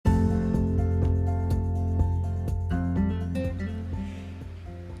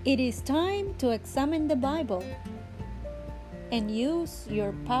It is time to examine the Bible and use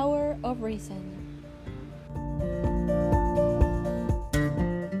your power of reason.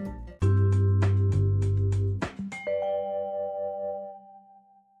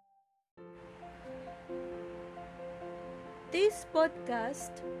 This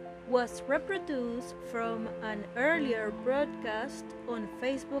podcast was reproduced from an earlier broadcast on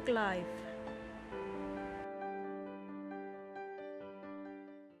Facebook Live.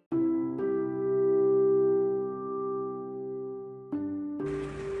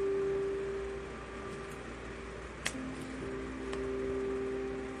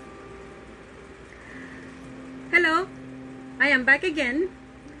 Hello, I am back again,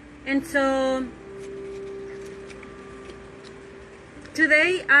 and so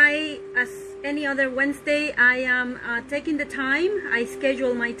today as any other Wednesday, I am taking the time. I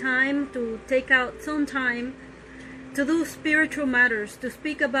schedule my time to take out some time to do spiritual matters, to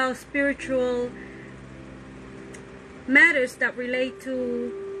speak about spiritual matters that relate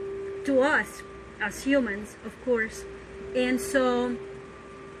to us as humans, of course. And so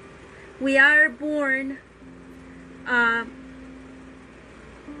we are born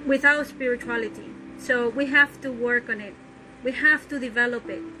without spirituality, so we have to work on it. We have to develop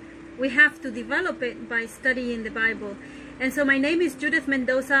it. We have to develop it by studying the Bible. And so my name is Judith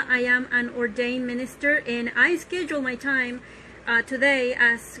Mendoza. I am an ordained minister, and I schedule my time today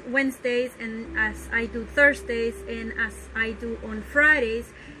as Wednesdays, and as I do Thursdays, and as I do on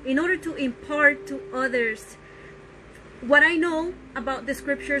Fridays, in order to impart to others what I know about the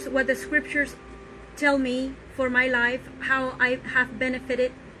scriptures, what the scriptures tell me for my life, how I have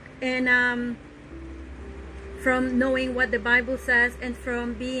benefited, and from knowing what the Bible says, and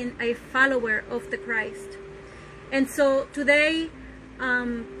from being a follower of the Christ. And so today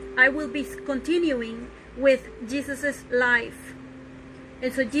I will be continuing with Jesus's life.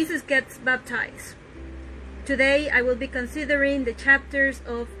 And so Jesus gets baptized. Today I will be considering the chapters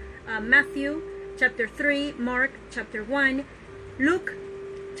of Matthew chapter 3, Mark chapter 1, Luke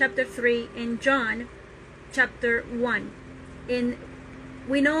chapter 3, and John chapter 1. And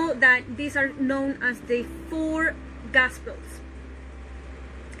we know that these are known as the four Gospels.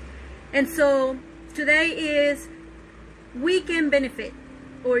 And so today is we can benefit,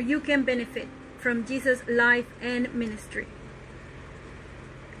 or you can benefit, from Jesus' life and ministry.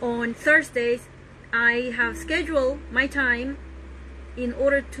 On Thursdays, I have scheduled my time in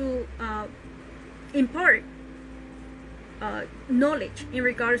order to impart knowledge in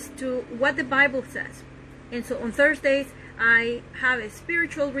regards to what the Bible says. And so on Thursdays, I have a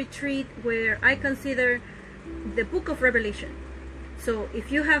spiritual retreat where I consider the book of Revelation. So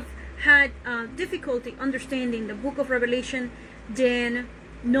if you have had difficulty understanding the book of Revelation, then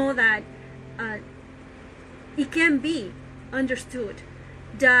know that it can be understood,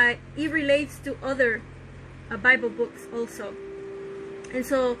 that it relates to other Bible books also. And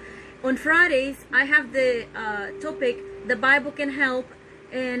so on Fridays, I have the topic, The Bible Can Help,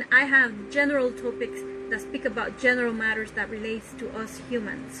 and I have general topics that speak about general matters that relates to us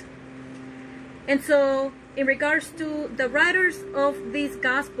humans. And so in regards to the writers of these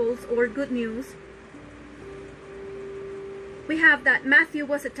Gospels, or good news, we have that Matthew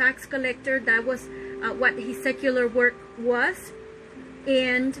was a tax collector. That was what his secular work was,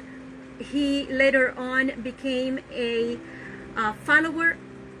 and he later on became a follower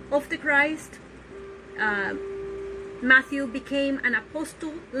of the Christ. Matthew became an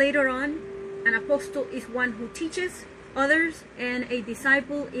apostle later on. An apostle is one who teaches others, and a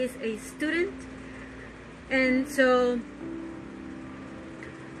disciple is a student. And so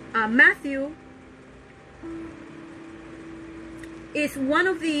Matthew is one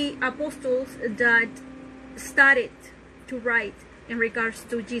of the apostles that started to write in regards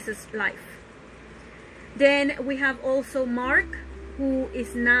to Jesus' life. Then we have also Mark, who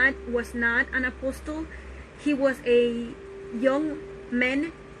was not an apostle. He was a young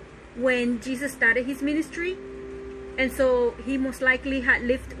man when Jesus started his ministry, and so he most likely had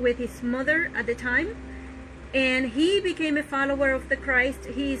lived with his mother at the time, and he became a follower of the Christ.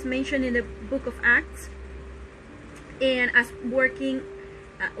 He is mentioned in the book of Acts, and as working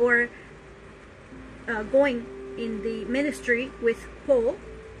or going in the ministry with Paul.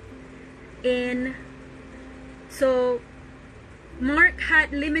 And so Mark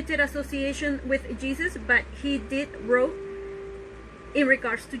had limited association with Jesus, but he did wrote in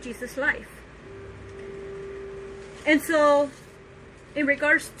regards to Jesus' life. And so in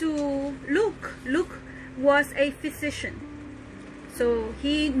regards to Luke was a physician. So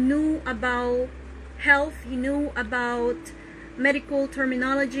he knew about health, he knew about medical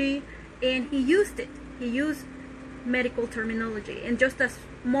terminology, and he used it. He used medical terminology. And just as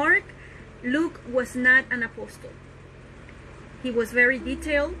Mark, Luke was not an apostle. He was very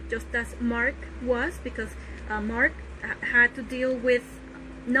detailed, just as Mark was, because Mark had to deal with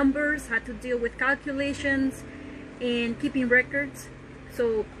numbers, had to deal with calculations and keeping records.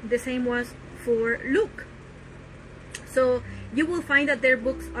 So the same was for Luke. So you will find that their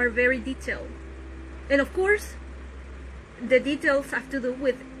books are very detailed. And of course, the details have to do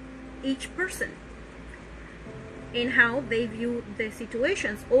with each person and how they view the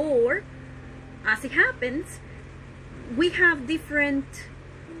situations. Or, as it happens, we have different...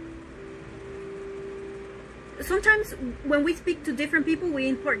 Sometimes when we speak to different people, we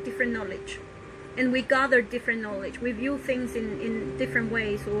impart different knowledge. And we gather different knowledge. We view things in different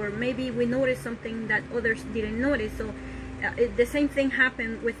ways. Or maybe we notice something that others didn't notice. So the same thing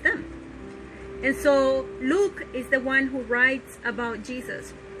happened with them. And so Luke is the one who writes about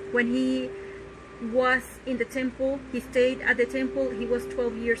Jesus. When he was in the temple, he stayed at the temple, he was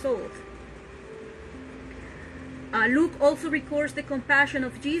 12 years old. Luke also records the compassion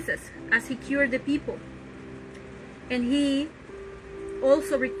of Jesus as he cured the people. And he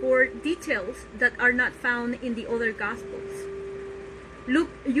also records details that are not found in the other Gospels. Luke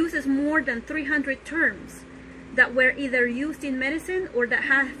uses more than 300 terms that were either used in medicine or that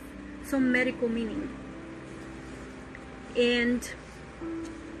have some medical meaning. And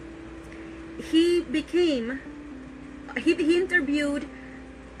he interviewed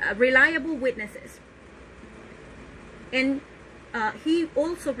reliable witnesses. And he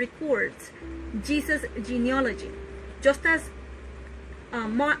also records Jesus' genealogy, just as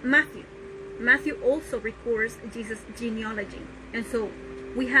Matthew. Matthew also records Jesus' genealogy. And so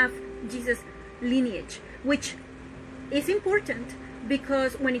we have Jesus' lineage, which is important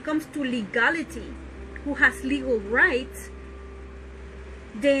because when it comes to legality, who has legal rights,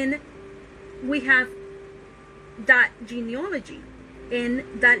 then we have that genealogy and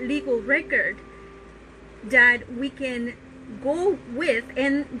that legal record that we can go with,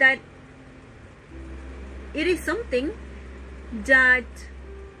 and that it is something that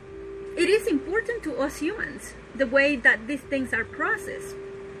it is important to us humans, the way that these things are processed.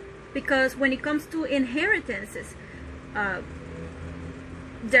 Because when it comes to inheritances,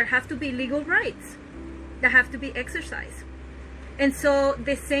 there have to be legal rights that have to be exercised. And so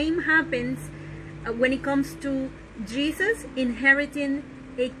the same happens when it comes to Jesus inheriting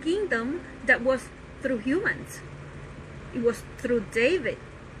a kingdom that was through humans. It was through David.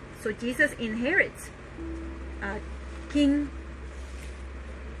 So Jesus inherits King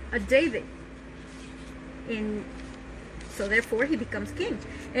David. And so therefore he becomes king.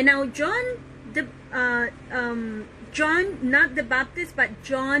 And now John, not the Baptist, but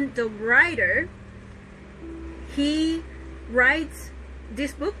John the writer, he writes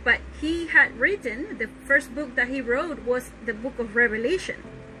this book, but he had written, the first book that he wrote was the book of Revelation.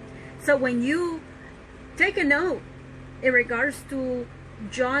 So when you take a note in regards to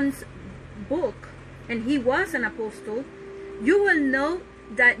John's book, and he was an apostle, you will note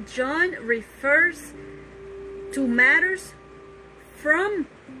that John refers to matters from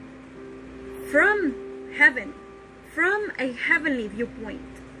heaven, from a heavenly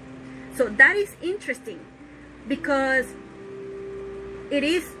viewpoint. So that is interesting, because it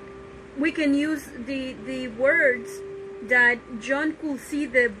is, we can use the words that John could see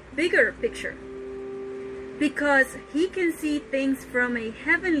the bigger picture, because he can see things from a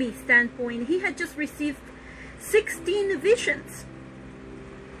heavenly standpoint. He had just received 16 visions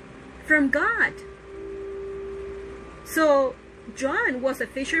from God. So John was a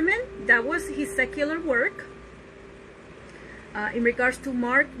fisherman. That was his secular work. In regards to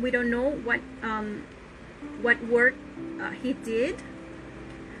Mark, we don't know what work he did,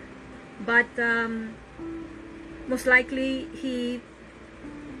 but most likely he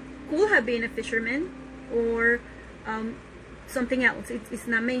could have been a fisherman, or something else. It's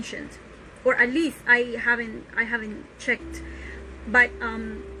not mentioned, or at least I haven't checked. But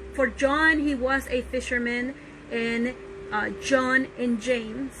for John, he was a fisherman, and John and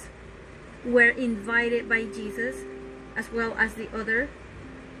James were invited by Jesus, as well as the other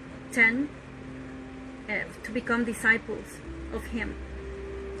 10, to become disciples of him.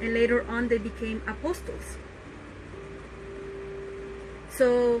 And later on they became apostles.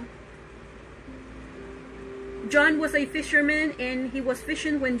 So John was a fisherman, and he was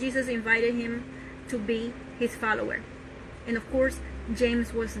fishing when Jesus invited him to be his follower. And of course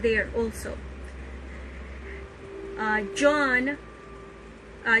James was there also. John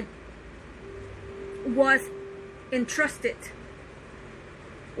was entrusted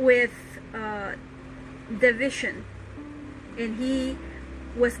with the vision, and he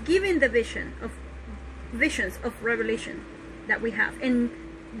was given the vision of visions of revelation that we have, and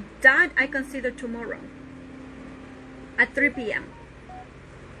that I consider tomorrow at 3 p.m.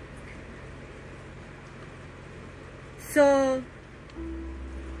 So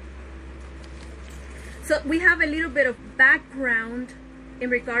we have a little bit of background in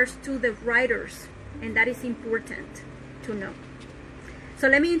regards to the writers, and that is important to know. So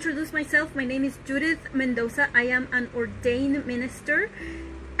let me introduce myself. My name is Judith Mendoza. I am an ordained minister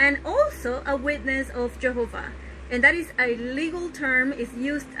and also a witness of Jehovah. And that is a legal term, is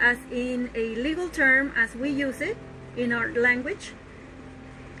used as in a legal term as we use it in our language,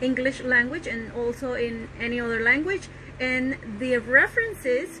 English language, and also in any other language. And the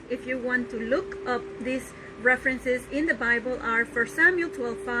references, if you want to look up these references in the Bible, are 1 Samuel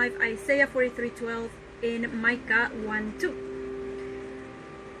 12:5, Isaiah 43:12, and Micah 1:2.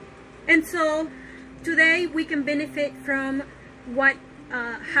 And so today we can benefit from what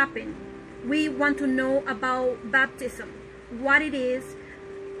happened. We want to know about baptism, what it is,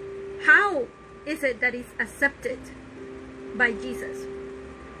 how is it that it's accepted by Jesus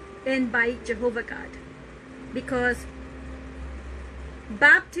and by Jehovah God. Because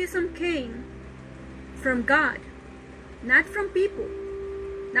baptism came from God, not from people,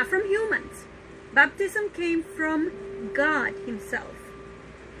 not from humans. Baptism came from God himself.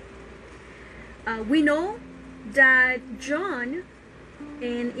 We know that John,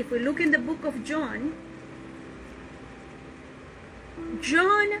 and if we look in the book of John,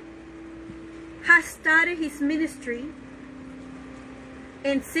 John has started his ministry,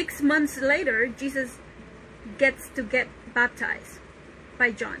 and 6 months later Jesus gets to get baptized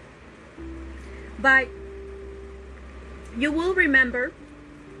by John. But you will remember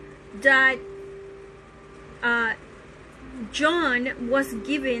that John was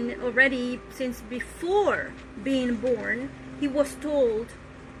given already, since before being born, he was told,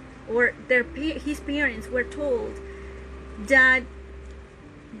 or his parents were told, that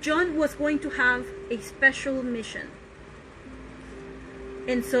John was going to have a special mission.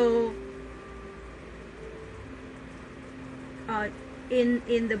 And so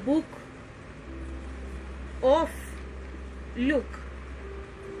in the book of Luke,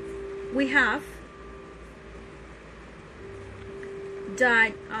 we have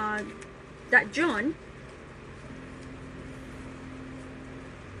that John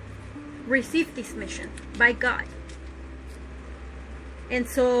received this mission by God. And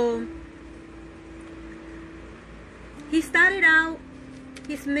so he started out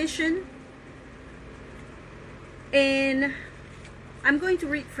his mission, and I'm going to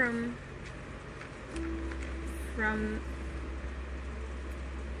read from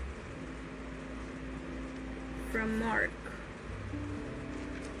Mark.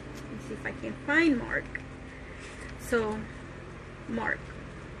 Let's see if I can find Mark. So Mark.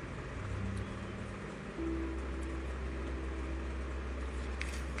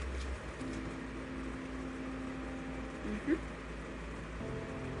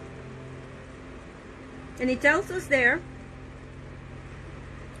 And it tells us there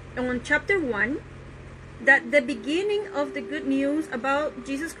on chapter 1 that the beginning of the good news about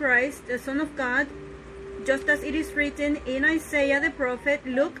Jesus Christ, the Son of God, just as it is written in Isaiah the prophet,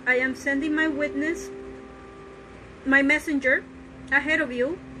 "Look, I am sending my witness, my messenger, ahead of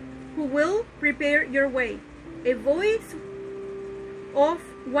you, who will prepare your way. A voice of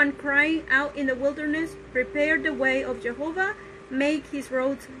one crying out in the wilderness, prepare the way of Jehovah, make his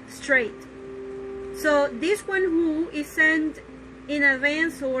roads straight." So this one who is sent in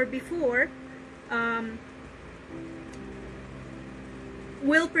advance or before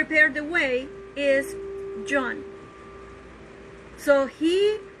will prepare the way is John. So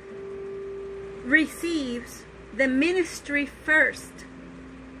he receives the ministry first.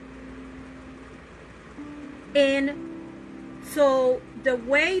 And so the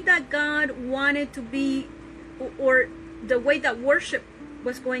way that God wanted to be, or the way that worship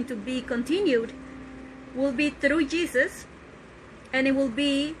was going to be continued, will be through Jesus, and it will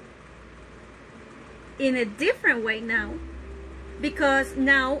be in a different way now, because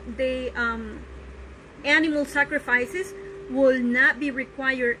now the animal sacrifices will not be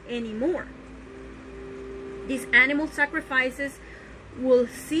required anymore. These animal sacrifices will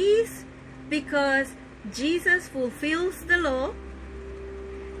cease because Jesus fulfills the law,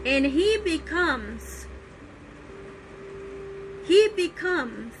 and he becomes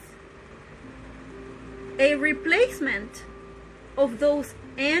a replacement of those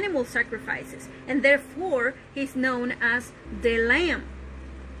animal sacrifices, and therefore he's known as the Lamb.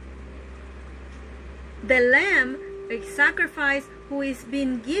 The Lamb, a sacrifice who is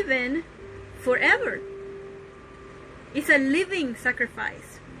being given forever. It's a living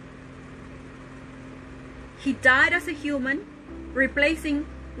sacrifice. He died as a human, replacing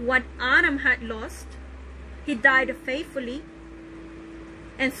what Adam had lost. He died faithfully.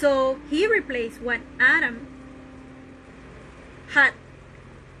 And so he replaced what Adam had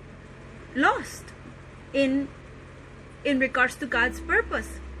lost in regards to God's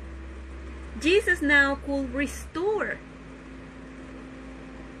purpose. Jesus now could restore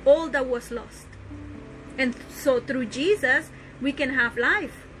all that was lost. And so through Jesus, we can have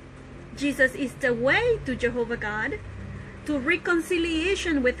life. Jesus is the way to Jehovah God, to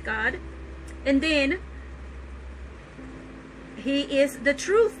reconciliation with God, and then he is the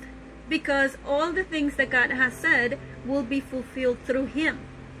truth, because all the things that God has said will be fulfilled through him.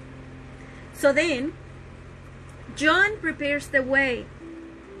 So then, John prepares the way,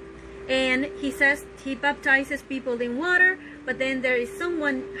 and he says he baptizes people in water, but then there is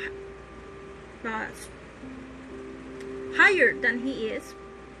someone higher than he is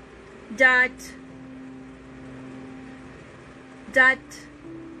that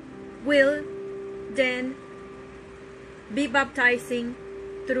will then be baptizing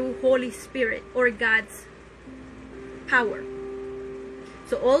through Holy Spirit or God's power.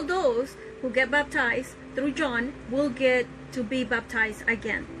 So all those who get baptized through John will get to be baptized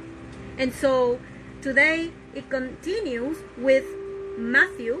again. And so today it continues with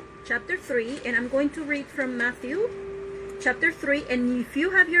Matthew chapter 3, and I'm going to read from Matthew chapter 3, and if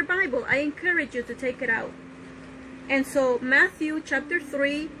you have your Bible, I encourage you to take it out. And so Matthew chapter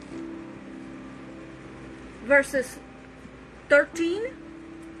 3 verses 13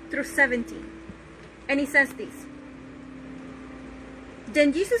 through 17, and it says this: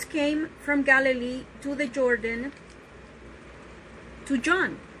 Then Jesus came from Galilee to the Jordan to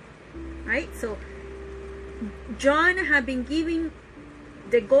John. Right? So John had been giving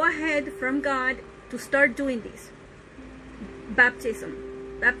the go-ahead from God to start doing this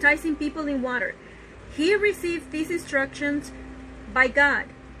baptism, baptizing people in water. He received these instructions by God,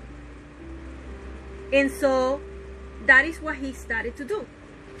 and so that is what he started to do.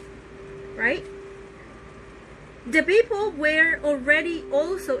 Right? The people were already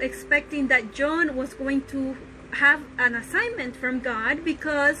also expecting that John was going to have an assignment from God,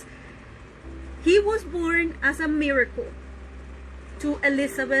 because he was born as a miracle to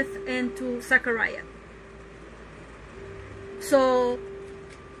Elizabeth and to Zachariah. So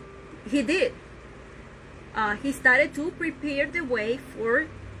he did. He started to prepare the way for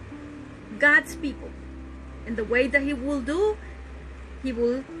God's people. And the way that he will do, he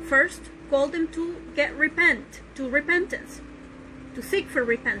will first call them to repentance, to seek for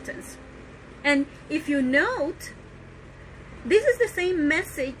repentance. And if you note, this is the same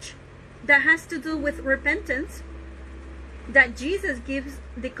message that has to do with repentance that Jesus gives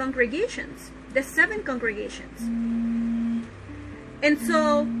the congregations, the 7 congregations. And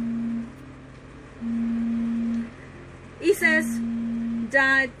so he says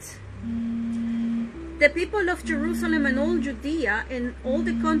that the people of Jerusalem and all Judea and all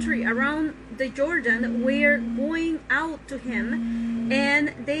the country around the Jordan were going out to him,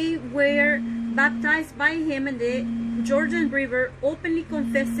 and they were baptized by him in the Jordan River, openly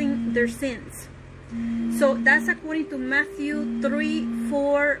confessing their sins. So that's according to Matthew 3,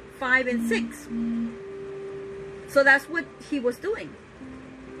 4, 5, and 6. So that's what he was doing.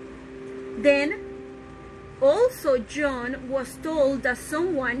 Then also John was told that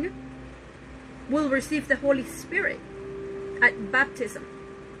someone will receive the Holy Spirit at baptism.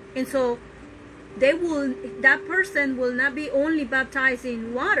 And so that person will not be only baptized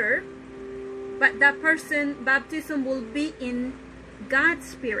in water, but that baptism will be in God's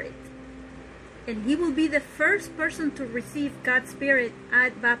Spirit. And he will be the first person to receive God's Spirit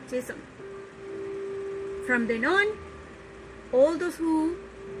at baptism. From then on, all those who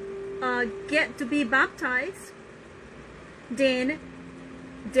get to be baptized, then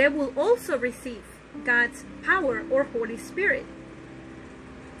they will also receive God's power or Holy Spirit.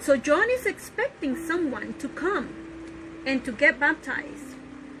 So John is expecting someone to come and to get baptized.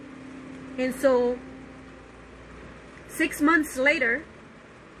 And so 6 months later,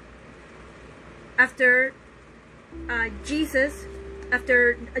 after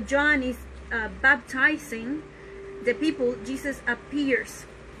John is baptizing the people, Jesus appears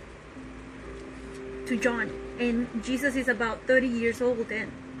to John, and Jesus is about 30 years old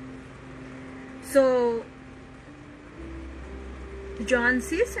then. So John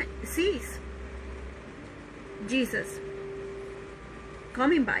sees Jesus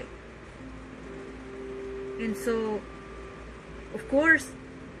coming by, and so of course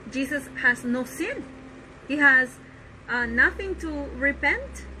Jesus has no sin. He has nothing to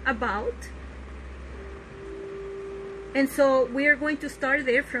repent about. And so we are going to start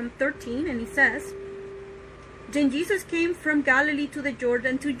there from 13, and it says, Then Jesus came from Galilee to the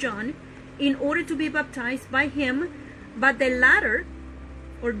Jordan to John in order to be baptized by him, but the latter,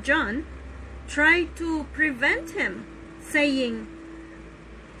 or John, tried to prevent him, saying,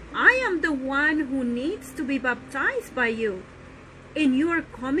 I am the one who needs to be baptized by you, and you are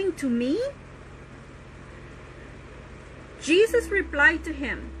coming to me? Jesus replied to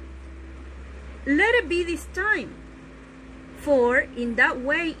him, Let it be this time, for in that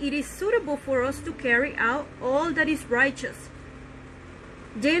way it is suitable for us to carry out all that is righteous.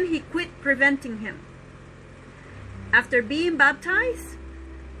 Then he quit preventing him. After being baptized,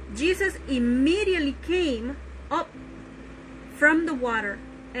 Jesus immediately came up from the water,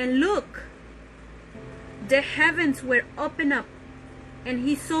 and look, the heavens were opened up, and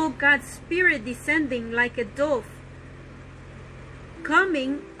he saw God's Spirit descending like a dove,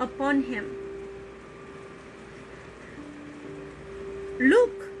 coming upon him.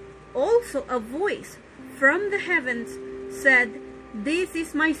 Look, also a voice from the heavens said, This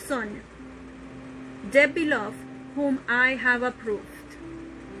is my Son, the beloved, whom I have approved.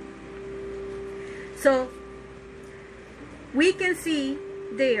 So, we can see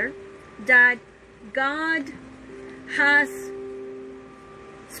there that God has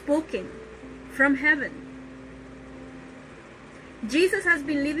spoken from heaven. Jesus has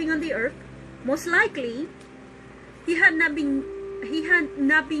been living on the earth. Most likely, he had not been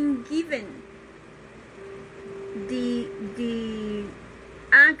given the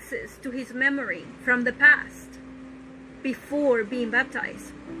access to his memory from the past before being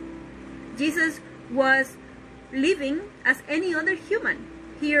baptized. Jesus was living as any other human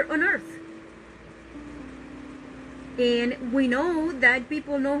here on earth. And we know that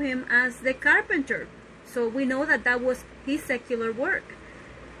people know him as the carpenter. So we know that that was his secular work.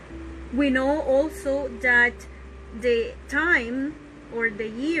 We know also that the time or the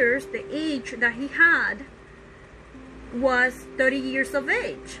years, the age that he had was 30 years of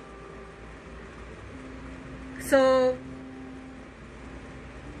age. So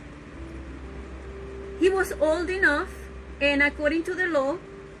he was old enough, and according to the law,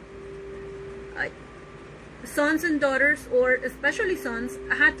 sons and daughters, or especially sons,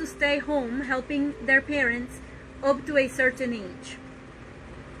 had to stay home helping their parents up to a certain age.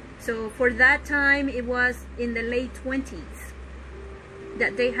 So for that time, it was in the late 20s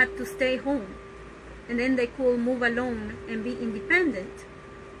that they had to stay home, and then they could move along and be independent,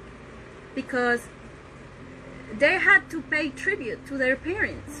 because they had to pay tribute to their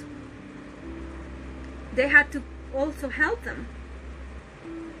parents. They had to also help them.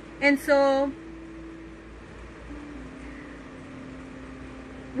 And so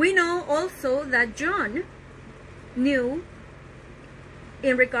we know also that John knew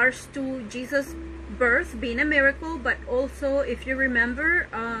in regards to Jesus' birth being a miracle, but also, if you remember,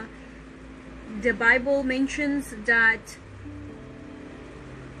 the Bible mentions that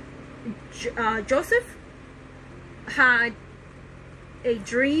Joseph had a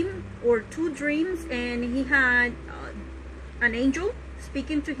dream or two dreams, and he had an angel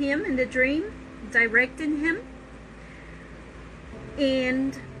speaking to him in the dream, directing him.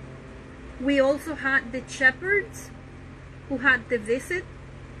 And we also had the shepherds who had the visit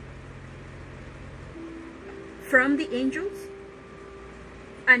from the angels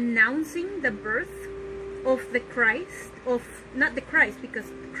announcing the birth of the Christ, of not the Christ,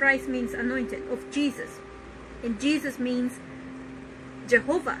 because Christ means anointed, of Jesus. And Jesus means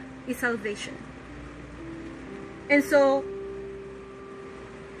Jehovah is salvation. And so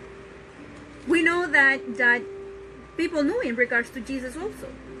we know that people knew in regards to Jesus also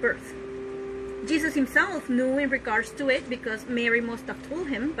birth. Jesus himself knew in regards to it because Mary must have told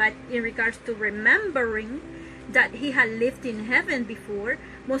him, but in regards to remembering that he had lived in heaven before,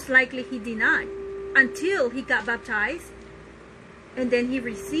 most likely he did not, until he got baptized, and then he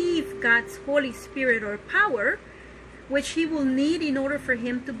received God's Holy Spirit or power, which he will need in order for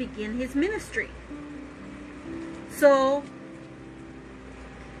him to begin his ministry. So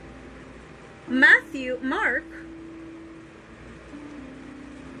Mark,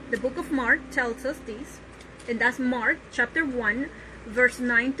 the book of Mark tells us this, and that's Mark chapter 1 verse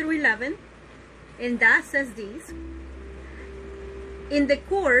 9 through 11, and that says this: In the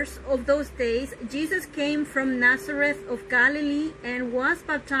course of those days, Jesus came from Nazareth of Galilee and was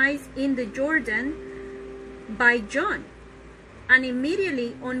baptized in the Jordan by John. And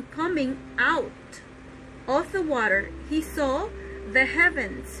immediately on coming out of the water, he saw the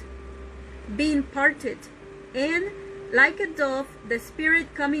heavens being parted, and like a dove, the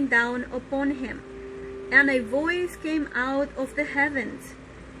Spirit coming down upon him. And a voice came out of the heavens,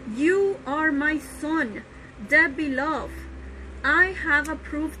 You are my Son, the beloved. I have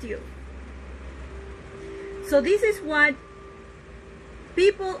approved you. So this is what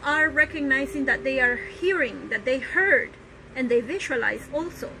people are recognizing, that they are hearing, that they heard, and they visualize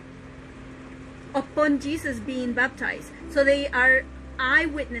also upon Jesus being baptized. So they are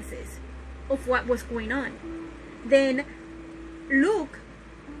eyewitnesses of what was going on. Then Luke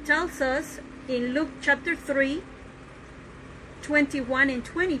tells us in Luke chapter 3, 21 and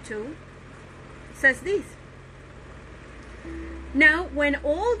 22, says this: Now when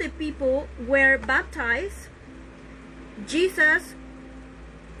all the people were baptized, Jesus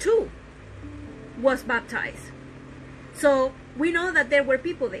too was baptized. So we know that there were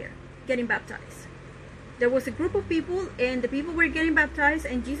people there getting baptized. There was a group of people, and the people were getting baptized,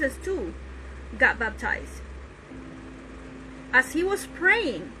 and Jesus too got baptized. As he was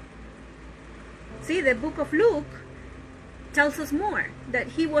praying, see, the book of Luke tells us more, that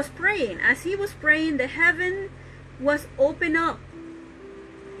he was praying. As he was praying, the heaven was opened up,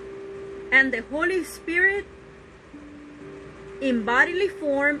 and the Holy Spirit in bodily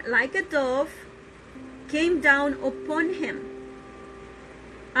form like a dove came down upon him,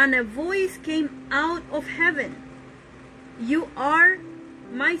 and a voice came out of heaven: You are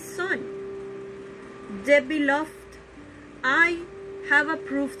my son, the beloved. I have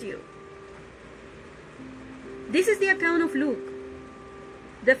approved you. This is the account of Luke,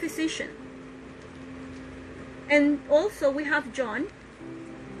 the physician. And also we have John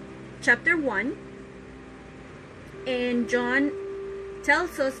chapter 1, and John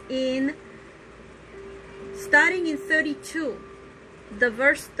tells us in, starting in 32, the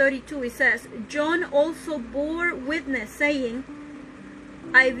verse 32, it says, John also bore witness, saying,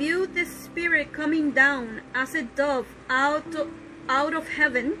 I viewed the Spirit coming down as a dove out of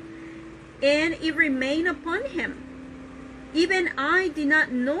heaven, and it remained upon him. Even I did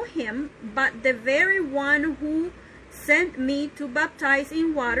not know him, but the very one who sent me to baptize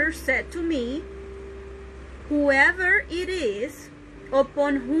in water said to me, Whoever it is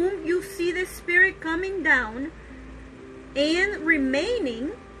upon whom you see the Spirit coming down and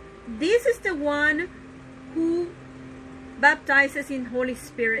remaining, this is the one who baptizes in Holy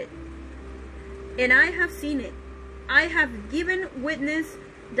Spirit. And I have seen it. I have given witness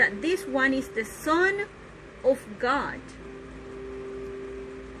that this one is the Son of God.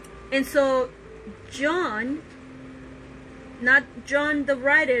 And so John, not John the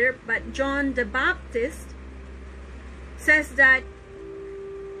writer, but John the Baptist, says that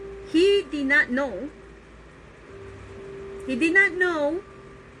he did not know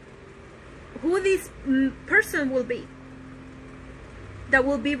who this person will be that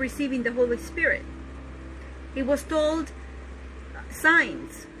will be receiving the Holy Spirit. He was told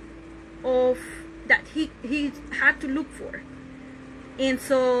signs of that he had to look for. And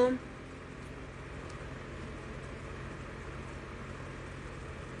so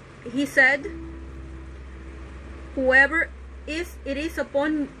he said, whoever it is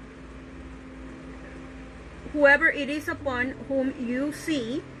upon whom you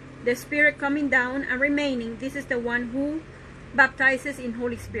see the Spirit coming down and remaining, this is the one who baptizes in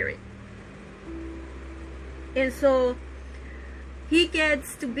Holy Spirit. And so he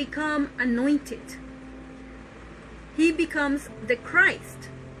gets to become anointed. He becomes the Christ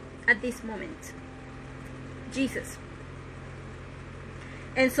at this moment, Jesus.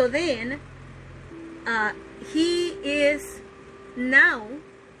 And so then he is now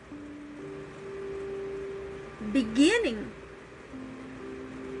beginning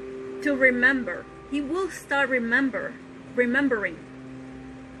to remember. He will start remembering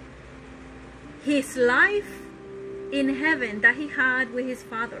his life in heaven that he had with his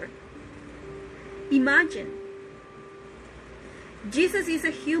Father. Imagine, Jesus is a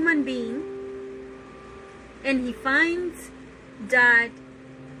human being, and he finds that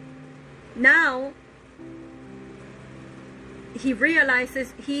now he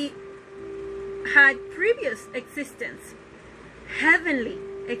realizes he had previous existence, heavenly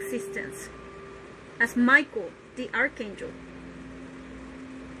existence, as Michael the archangel.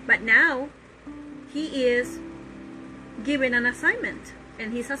 But now he is given an assignment,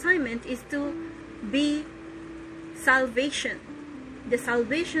 and his assignment is to be salvation, the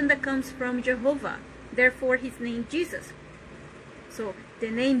salvation that comes from Jehovah. Therefore his name Jesus. So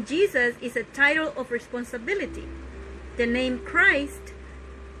the name Jesus is a title of responsibility. The name Christ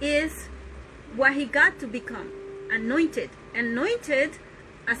is what he got to become. Anointed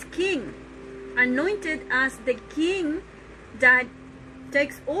as king, anointed as the king that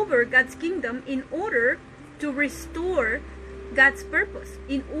takes over God's kingdom in order to restore God's purpose,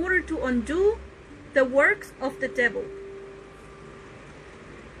 in order to undo the works of the devil.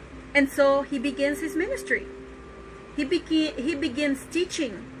 And so he begins his ministry. He begins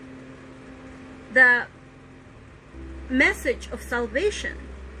teaching the message of salvation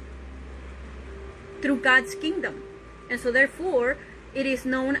through God's kingdom. And so therefore, it is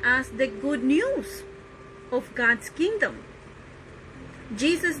known as the good news of God's kingdom.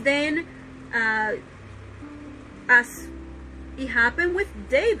 Jesus then, as it happened with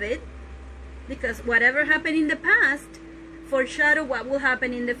David, because whatever happened in the past foreshadow what will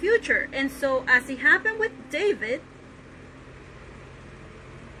happen in the future. And so as it happened with David,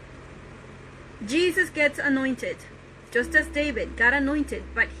 Jesus gets anointed, just as David got anointed,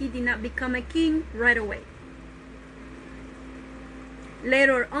 but he did not become a king right away.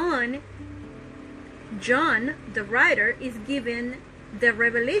 Later on, John, the writer, is given the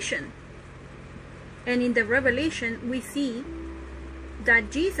revelation. And in the revelation, we see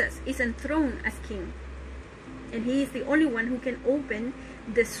that Jesus is enthroned as king. And he is the only one who can open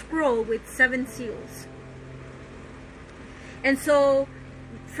the scroll with 7 seals. And so,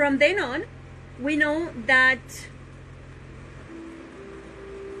 from then on, we know that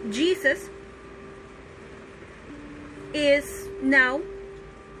Jesus is now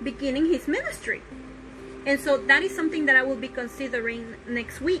beginning his ministry. And so that is something that I will be considering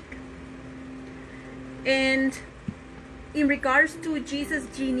next week. And in regards to Jesus'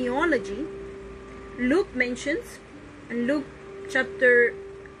 genealogy, Luke mentions in Luke chapter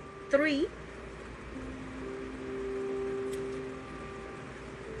 3,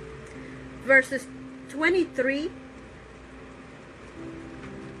 verses 23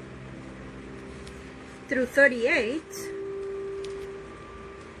 through 38.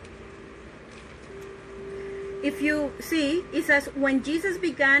 If you see, it says, when Jesus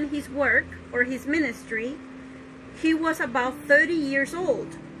began his work or his ministry, he was about 30 years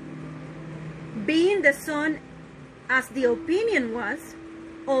old, being the son, as the opinion was,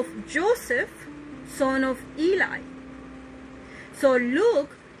 of Joseph, son of Eli. So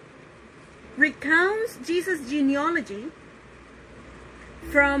Luke recounts Jesus' genealogy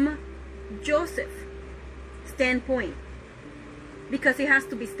from Joseph's standpoint, because it has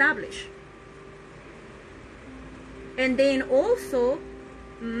to be established. And then also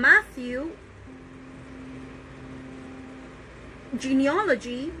Matthew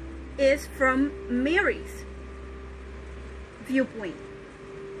genealogy is from Mary's viewpoint,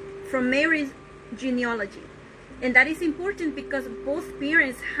 from Mary's genealogy. And that is important because both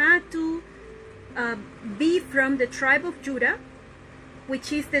parents had to be from the tribe of Judah,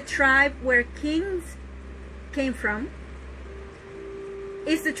 which is the tribe where kings came from.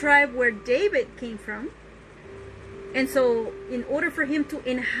 It's the tribe where David came from. And so in order for him to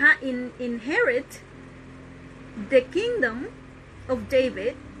inherit the kingdom of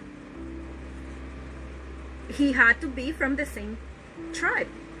David, he had to be from the same tribe,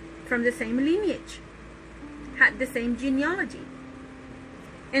 from the same lineage, had the same genealogy.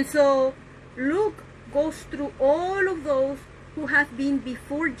 And so Luke goes through all of those who have been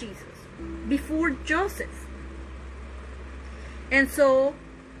before Jesus, before Joseph. And so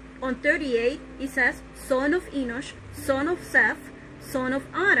on 38, it says, son of Enosh, son of Seth, son of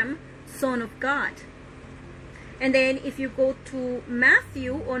Adam, son of God. And then if you go to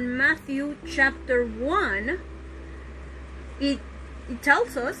Matthew, on Matthew chapter 1, it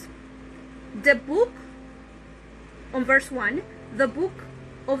tells us the book, on verse 1, the book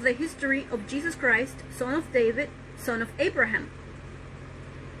of the history of Jesus Christ, son of David, son of Abraham.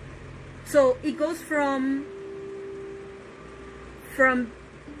 So it goes from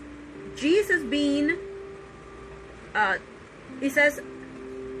Jesus being, it says,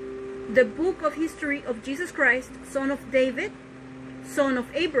 the book of history of Jesus Christ, son of David, son of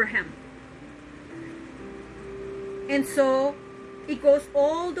Abraham. And so it goes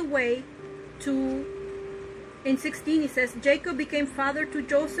all the way to, in 16 it says, Jacob became father to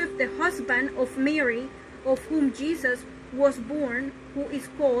Joseph, the husband of Mary, of whom Jesus was born, who is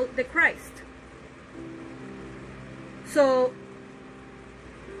called the Christ. So,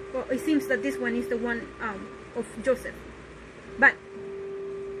 well, it seems that this one is the one of Joseph. But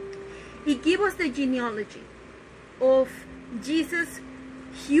it gives us the genealogy of Jesus'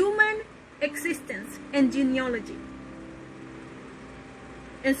 human existence and genealogy.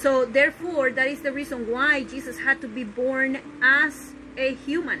 And so, therefore, that is the reason why Jesus had to be born as a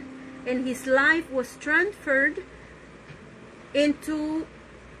human. And his life was transferred into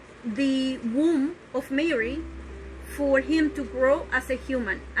the womb of Mary for him to grow as a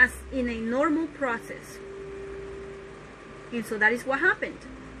human, as in a normal process. And so that is what happened.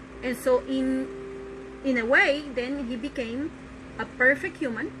 And so in a way, then he became a perfect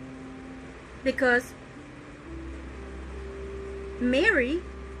human, because Mary,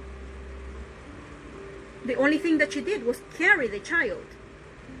 the only thing that she did was carry the child.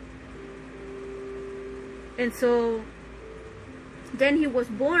 And so then he was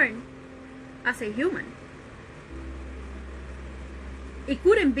born as a human. It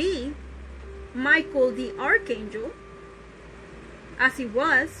couldn't be Michael the archangel as he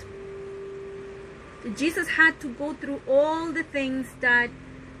was. Jesus had to go through all the things that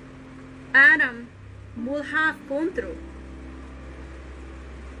Adam would have gone through.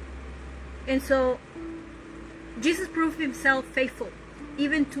 And so Jesus proved himself faithful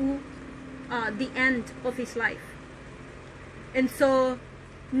even to the end of his life. And so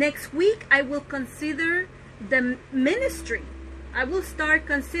next week I will consider the ministry. I will start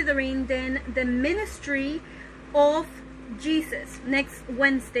considering then the ministry of Jesus next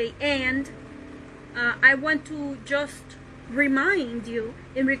Wednesday. And I want to just remind you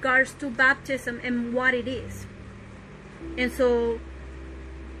in regards to baptism and what it is. And so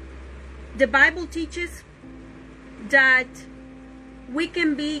the Bible teaches that we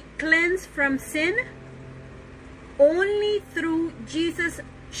can be cleansed from sin only through Jesus'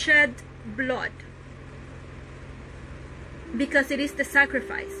 shed blood, because it is the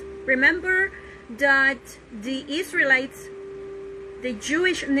sacrifice. Remember that the Israelites, the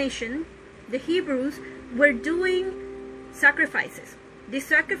Jewish nation, the Hebrews, were doing sacrifices. These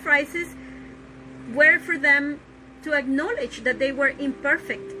sacrifices were for them to acknowledge that they were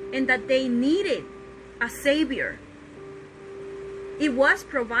imperfect and that they needed a Savior. It was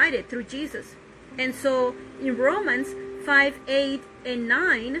provided through Jesus. And so in Romans 5, 8, and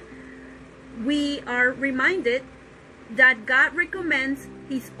 9, we are reminded that God recommends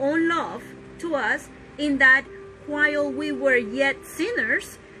his own love to us in that while we were yet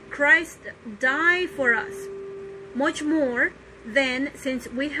sinners, Christ died for us. Much more then, since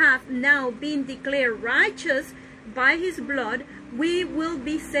we have now been declared righteous by his blood, we will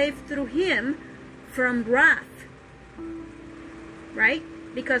be saved through him from wrath. Right?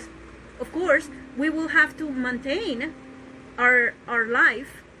 Because, of course, we will have to maintain our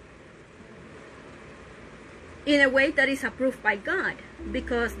life in a way that is approved by God,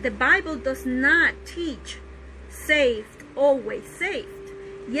 because the Bible does not teach saved, always saved.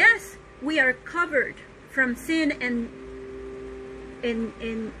 Yes, we are covered from sin and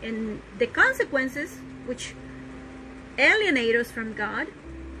the consequences which alienate us from God.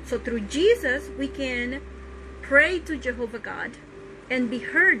 So through Jesus we can pray to Jehovah God and be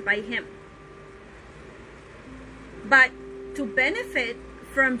heard by him. But to benefit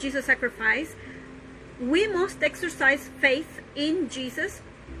from Jesus' sacrifice, we must exercise faith in Jesus,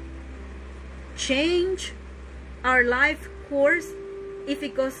 change our life course if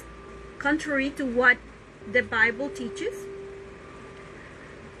it goes contrary to what the Bible teaches,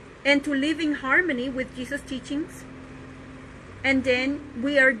 and to live in harmony with Jesus' teachings. And then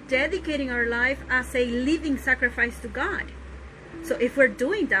we are dedicating our life as a living sacrifice to God. So if we're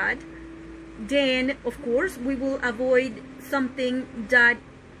doing that, then of course we will avoid something that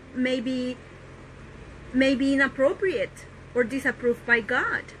may be inappropriate or disapproved by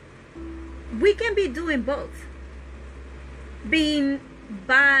God. We can be doing both, being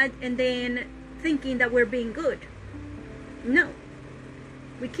bad and then thinking that we're being good. No,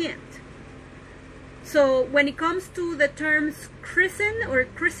 we can't. So when it comes to the terms christen or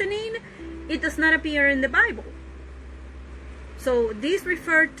christening, it does not appear in the Bible. So these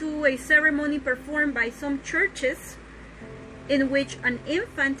refer to a ceremony performed by some churches in which an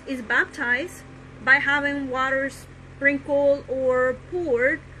infant is baptized by having water sprinkled or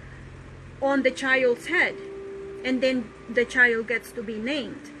poured on the child's head, and then the child gets to be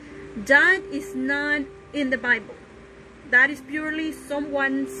named. That is not in the Bible. That is purely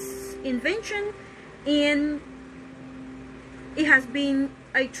someone's invention, and it has been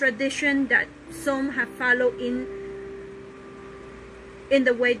a tradition that some have followed in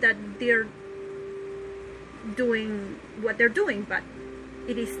the way that they're doing what they're doing, but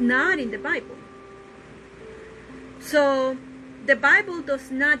it is not in the Bible. So the Bible does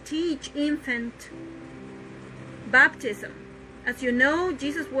not teach infant baptism. As you know,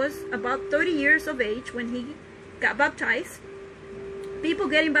 Jesus was about 30 years of age when he got baptized. People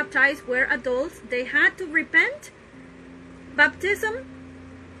getting baptized were adults. They had to repent. Baptism,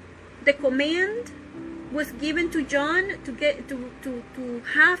 the command was given to John to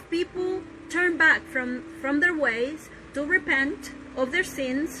have people turn back from their ways, to repent of their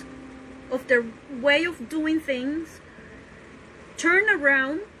sins, of their way of doing things, turn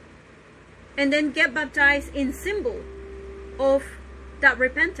around, and then get baptized in symbol of that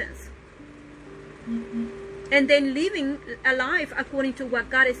repentance. And then living a life according to what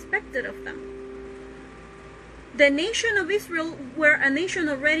God expected of them. The nation of Israel were a nation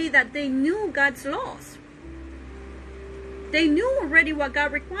already that they knew God's laws. They knew already what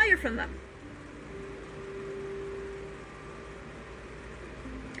God required from them.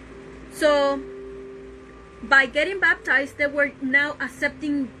 So by getting baptized, they were now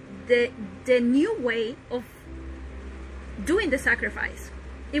accepting the new way of doing the sacrifice.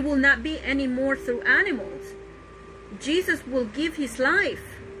 It will not be anymore through animals. Jesus will give his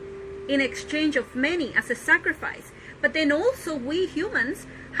life in exchange of many as a sacrifice. But then also we humans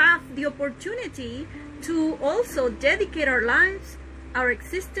have the opportunity to also dedicate our lives, our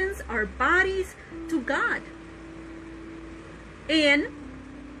existence, our bodies to God, and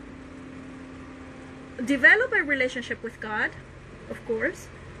develop a relationship with God, of course,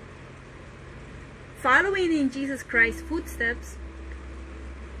 following in Jesus Christ's footsteps,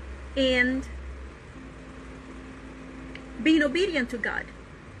 and being obedient to God.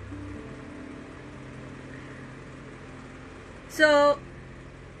 So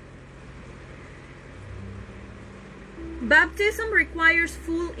baptism requires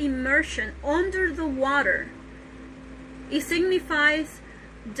full immersion under the water. It signifies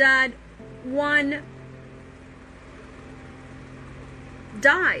that one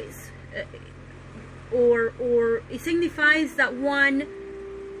dies, or it signifies that one,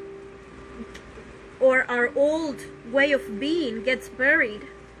 or our old way of being, gets buried,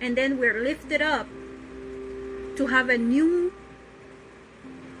 and then we're lifted up to have a new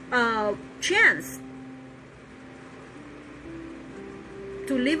chance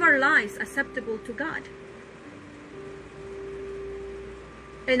to live our lives acceptable to God.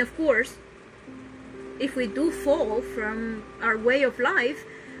 And of course, if we do fall from our way of life,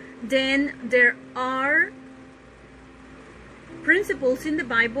 then there are principles in the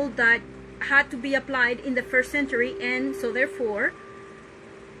Bible that had to be applied in the first century, and so therefore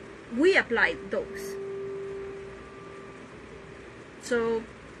we applied those. So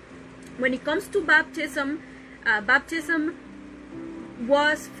when it comes to baptism, baptism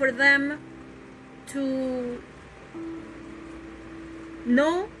was for them to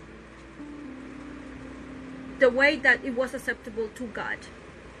know the way that it was acceptable to God.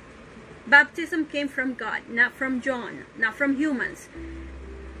 Baptism came from God, not from John, not from humans.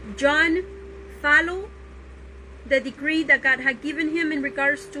 John followed the decree that God had given him in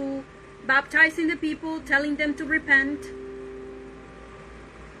regards to baptizing the people, telling them to repent.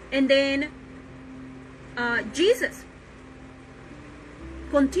 And then Jesus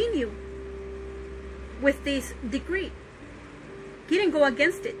continued with this decree. He didn't go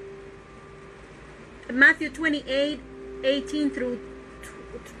against it. Matthew 28:18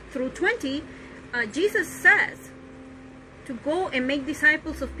 through 20, Jesus says to go and make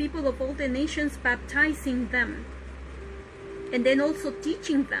disciples of people of all the nations, baptizing them, and then also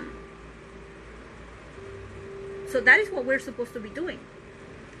teaching them. So that is what we're supposed to be doing.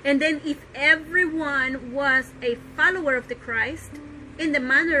 And then if everyone was a follower of the Christ in the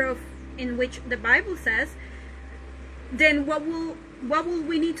manner in which the Bible says, then what will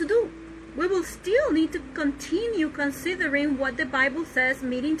we need to do? We will still need to continue considering what the Bible says,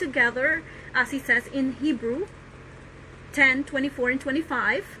 meeting together, as it says in Hebrew 10:24 and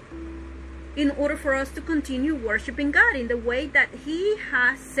 25, in order for us to continue worshiping God in the way that He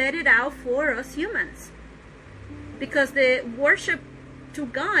has set it out for us humans. Because the worship to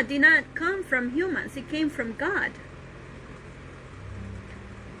God did not come from humans, it came from God.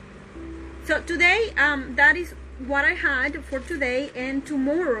 So today, that is what I had for today, and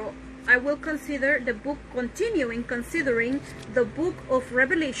tomorrow I will consider the book, continuing considering the book of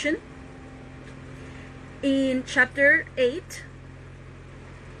Revelation in chapter 8,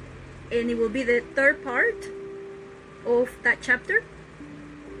 and it will be the third part of that chapter,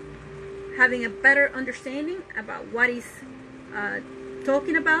 having a better understanding about what is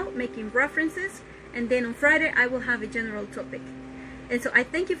talking about, making references, and then on Friday I will have a general topic. And so I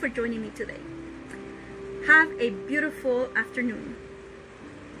thank you for joining me today. Have a beautiful afternoon.